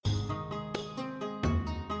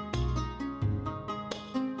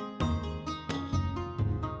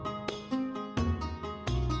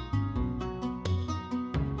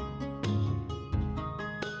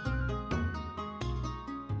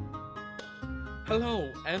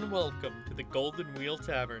Hello, and welcome to the Golden Wheel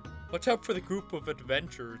Tavern. Watch out for the group of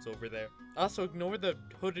adventurers over there. Also, ignore the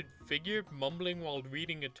hooded figure mumbling while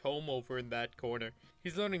reading a tome over in that corner.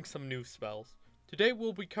 He's learning some new spells. Today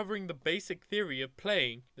we'll be covering the basic theory of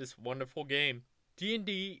playing this wonderful game.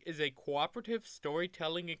 D&D is a cooperative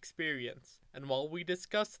storytelling experience, and while we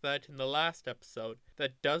discussed that in the last episode,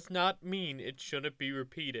 that does not mean it shouldn't be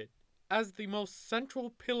repeated. As the most central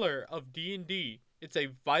pillar of D&D, it's a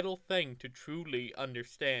vital thing to truly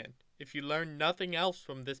understand. If you learn nothing else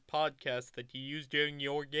from this podcast that you use during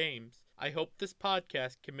your games, I hope this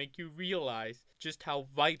podcast can make you realize just how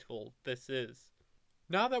vital this is.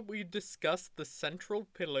 Now that we've discussed the central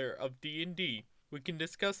pillar of D&D, we can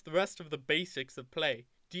discuss the rest of the basics of play.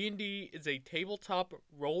 D&D is a tabletop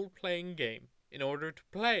role-playing game. In order to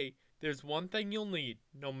play, there's one thing you'll need,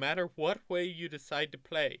 no matter what way you decide to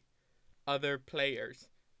play: other players.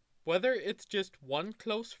 Whether it's just one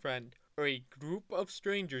close friend or a group of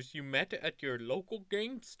strangers you met at your local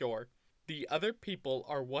game store, the other people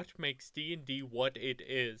are what makes D&D what it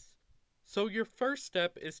is. So your first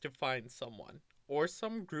step is to find someone, or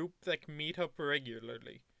some group that can meet up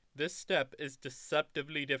regularly. This step is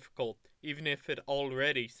deceptively difficult, even if it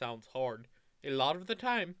already sounds hard. A lot of the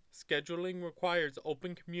time, scheduling requires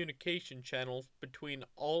open communication channels between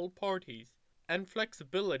all parties, and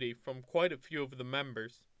flexibility from quite a few of the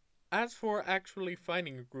members. As for actually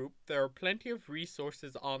finding a group, there are plenty of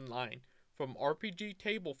resources online, from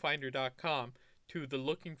RPGTableFinder.com to the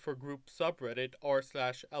Looking for Group subreddit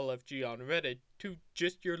r/LFG on Reddit to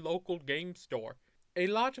just your local game store. A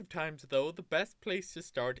lot of times though, the best place to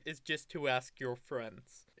start is just to ask your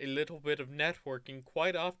friends. A little bit of networking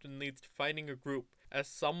quite often leads to finding a group, as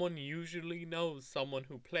someone usually knows someone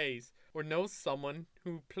who plays, or knows someone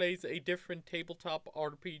who plays a different tabletop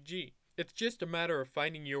RPG. It's just a matter of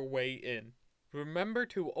finding your way in. Remember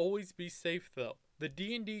to always be safe though. The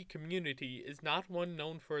D&D community is not one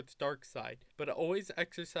known for its dark side, but always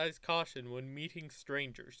exercise caution when meeting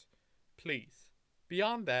strangers. Please.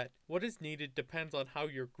 Beyond that, what is needed depends on how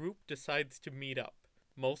your group decides to meet up.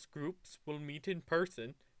 Most groups will meet in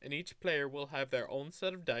person, and each player will have their own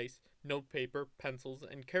set of dice, notepaper, pencils,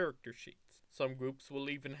 and character sheets. Some groups will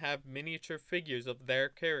even have miniature figures of their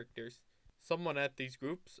characters. Someone at these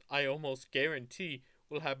groups, I almost guarantee,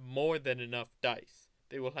 will have more than enough dice.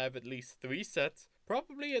 They will have at least 3 sets,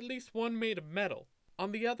 probably at least one made of metal.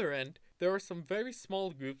 On the other end, there are some very small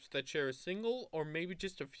groups that share a single or maybe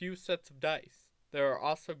just a few sets of dice. There are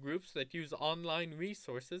also groups that use online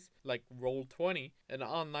resources like Roll20, an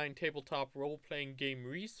online tabletop role-playing game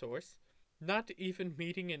resource, not even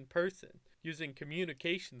meeting in person, using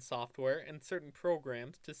communication software and certain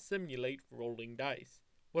programs to simulate rolling dice.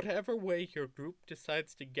 Whatever way your group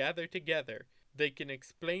decides to gather together, they can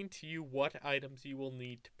explain to you what items you will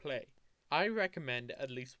need to play. I recommend at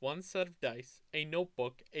least one set of dice, a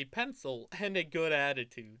notebook, a pencil, and a good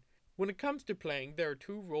attitude. When it comes to playing, there are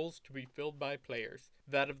 2 roles to be filled by players: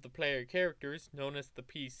 that of the player characters, known as the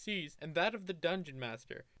PCs, and that of the Dungeon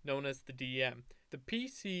Master, known as the DM. The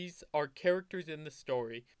PCs are characters in the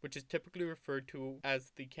story, which is typically referred to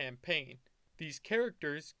as the campaign. These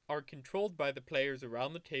characters are controlled by the players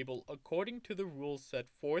around the table according to the rules set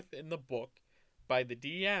forth in the book, by the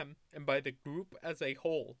DM, and by the group as a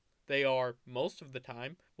whole. They are, most of the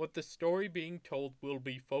time, what the story being told will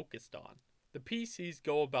be focused on. The PCs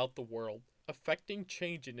go about the world, affecting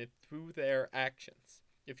change in it through their actions.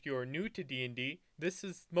 If you are new to D&D, this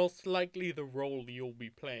is most likely the role you'll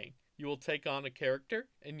be playing. You will take on a character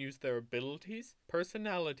and use their abilities,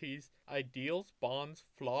 personalities, ideals, bonds,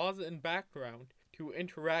 flaws, and background to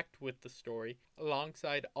interact with the story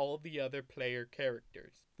alongside all the other player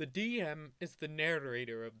characters. The DM is the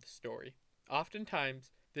narrator of the story.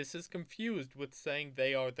 Oftentimes, this is confused with saying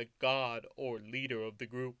they are the god or leader of the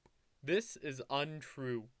group. This is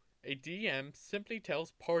untrue. A DM simply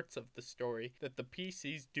tells parts of the story that the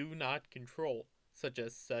PCs do not control, such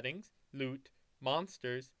as settings, loot,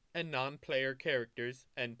 monsters, and non-player characters,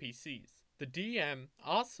 NPCs. The DM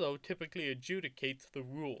also typically adjudicates the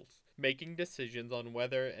rules, making decisions on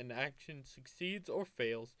whether an action succeeds or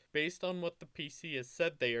fails based on what the PC has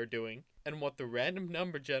said they are doing and what the random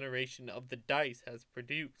number generation of the dice has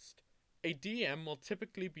produced. A DM will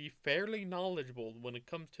typically be fairly knowledgeable when it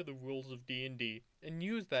comes to the rules of D&D and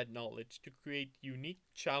use that knowledge to create unique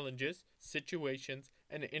challenges, situations,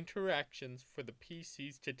 and interactions for the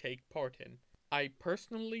PCs to take part in. I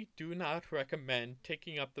personally do not recommend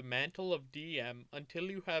taking up the mantle of DM until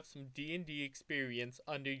you have some D&D experience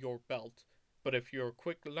under your belt, but if you're a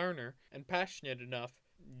quick learner and passionate enough,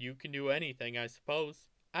 you can do anything, I suppose.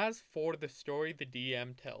 As for the story the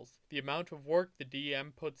DM tells, the amount of work the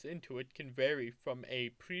DM puts into it can vary from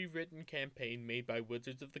a pre-written campaign made by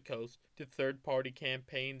Wizards of the Coast to third-party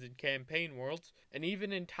campaigns and campaign worlds, and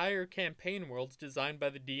even entire campaign worlds designed by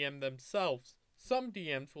the DM themselves. Some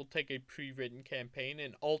DMs will take a pre-written campaign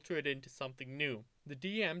and alter it into something new. The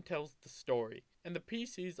DM tells the story, and the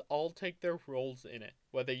PCs all take their roles in it.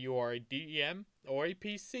 Whether you are a DM or a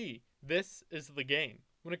PC, this is the game.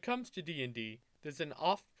 When it comes to D&D, there's an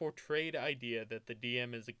oft-portrayed idea that the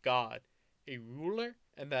DM is a god, a ruler,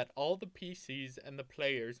 and that all the PCs and the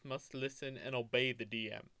players must listen and obey the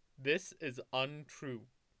DM. This is untrue.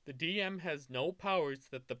 The DM has no powers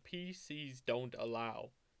that the PCs don't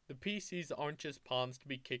allow. The PCs aren't just pawns to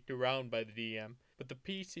be kicked around by the DM, but the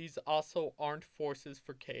PCs also aren't forces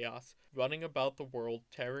for chaos running about the world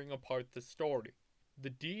tearing apart the story. The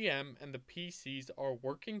DM and the PCs are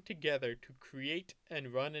working together to create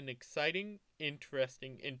and run an exciting,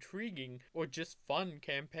 interesting, intriguing, or just fun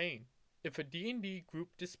campaign. If a D&D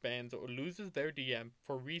group disbands or loses their DM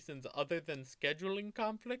for reasons other than scheduling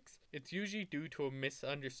conflicts, it's usually due to a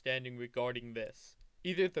misunderstanding regarding this.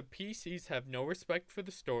 Either the PCs have no respect for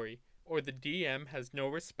the story, or the DM has no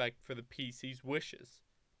respect for the PC's wishes.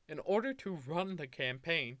 In order to run the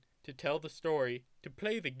campaign, to tell the story, to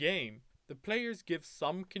play the game, the players give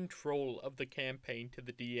some control of the campaign to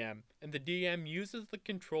the DM, and the DM uses the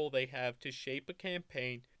control they have to shape a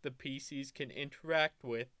campaign the PCs can interact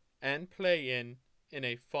with and play in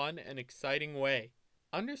a fun and exciting way.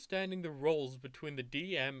 Understanding the roles between the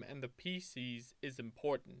DM and the PCs is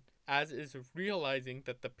important, as is realizing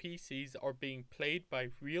that the PCs are being played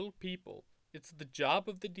by real people. It's the job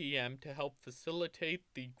of the DM to help facilitate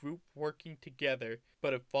the group working together,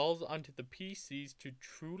 but it falls onto the PCs to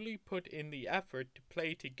truly put in the effort to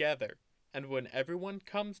play together. And when everyone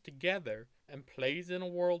comes together and plays in a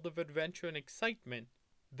world of adventure and excitement,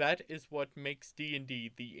 that is what makes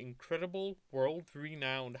D&D the incredible,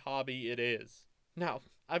 world-renowned hobby it is. Now,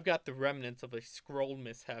 I've got the remnants of a scroll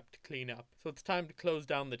mishap to clean up, so it's time to close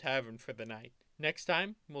down the tavern for the night. Next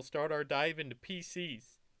time, we'll start our dive into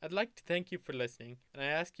PCs. I'd like to thank you for listening, and I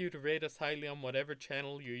ask you to rate us highly on whatever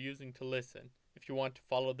channel you're using to listen. If you want to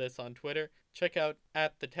follow this on Twitter, check out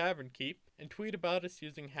 @TheTavernKeep and tweet about us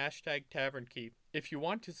using #TavernKeep. If you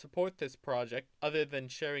want to support this project, other than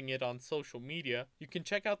sharing it on social media, you can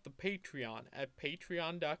check out the Patreon at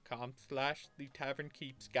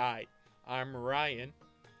patreon.com/TheTavernKeepsGuide. I'm Ryan,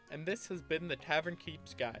 and this has been The Tavern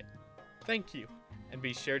Keeps Guide. Thank you, and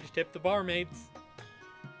be sure to tip the barmaids.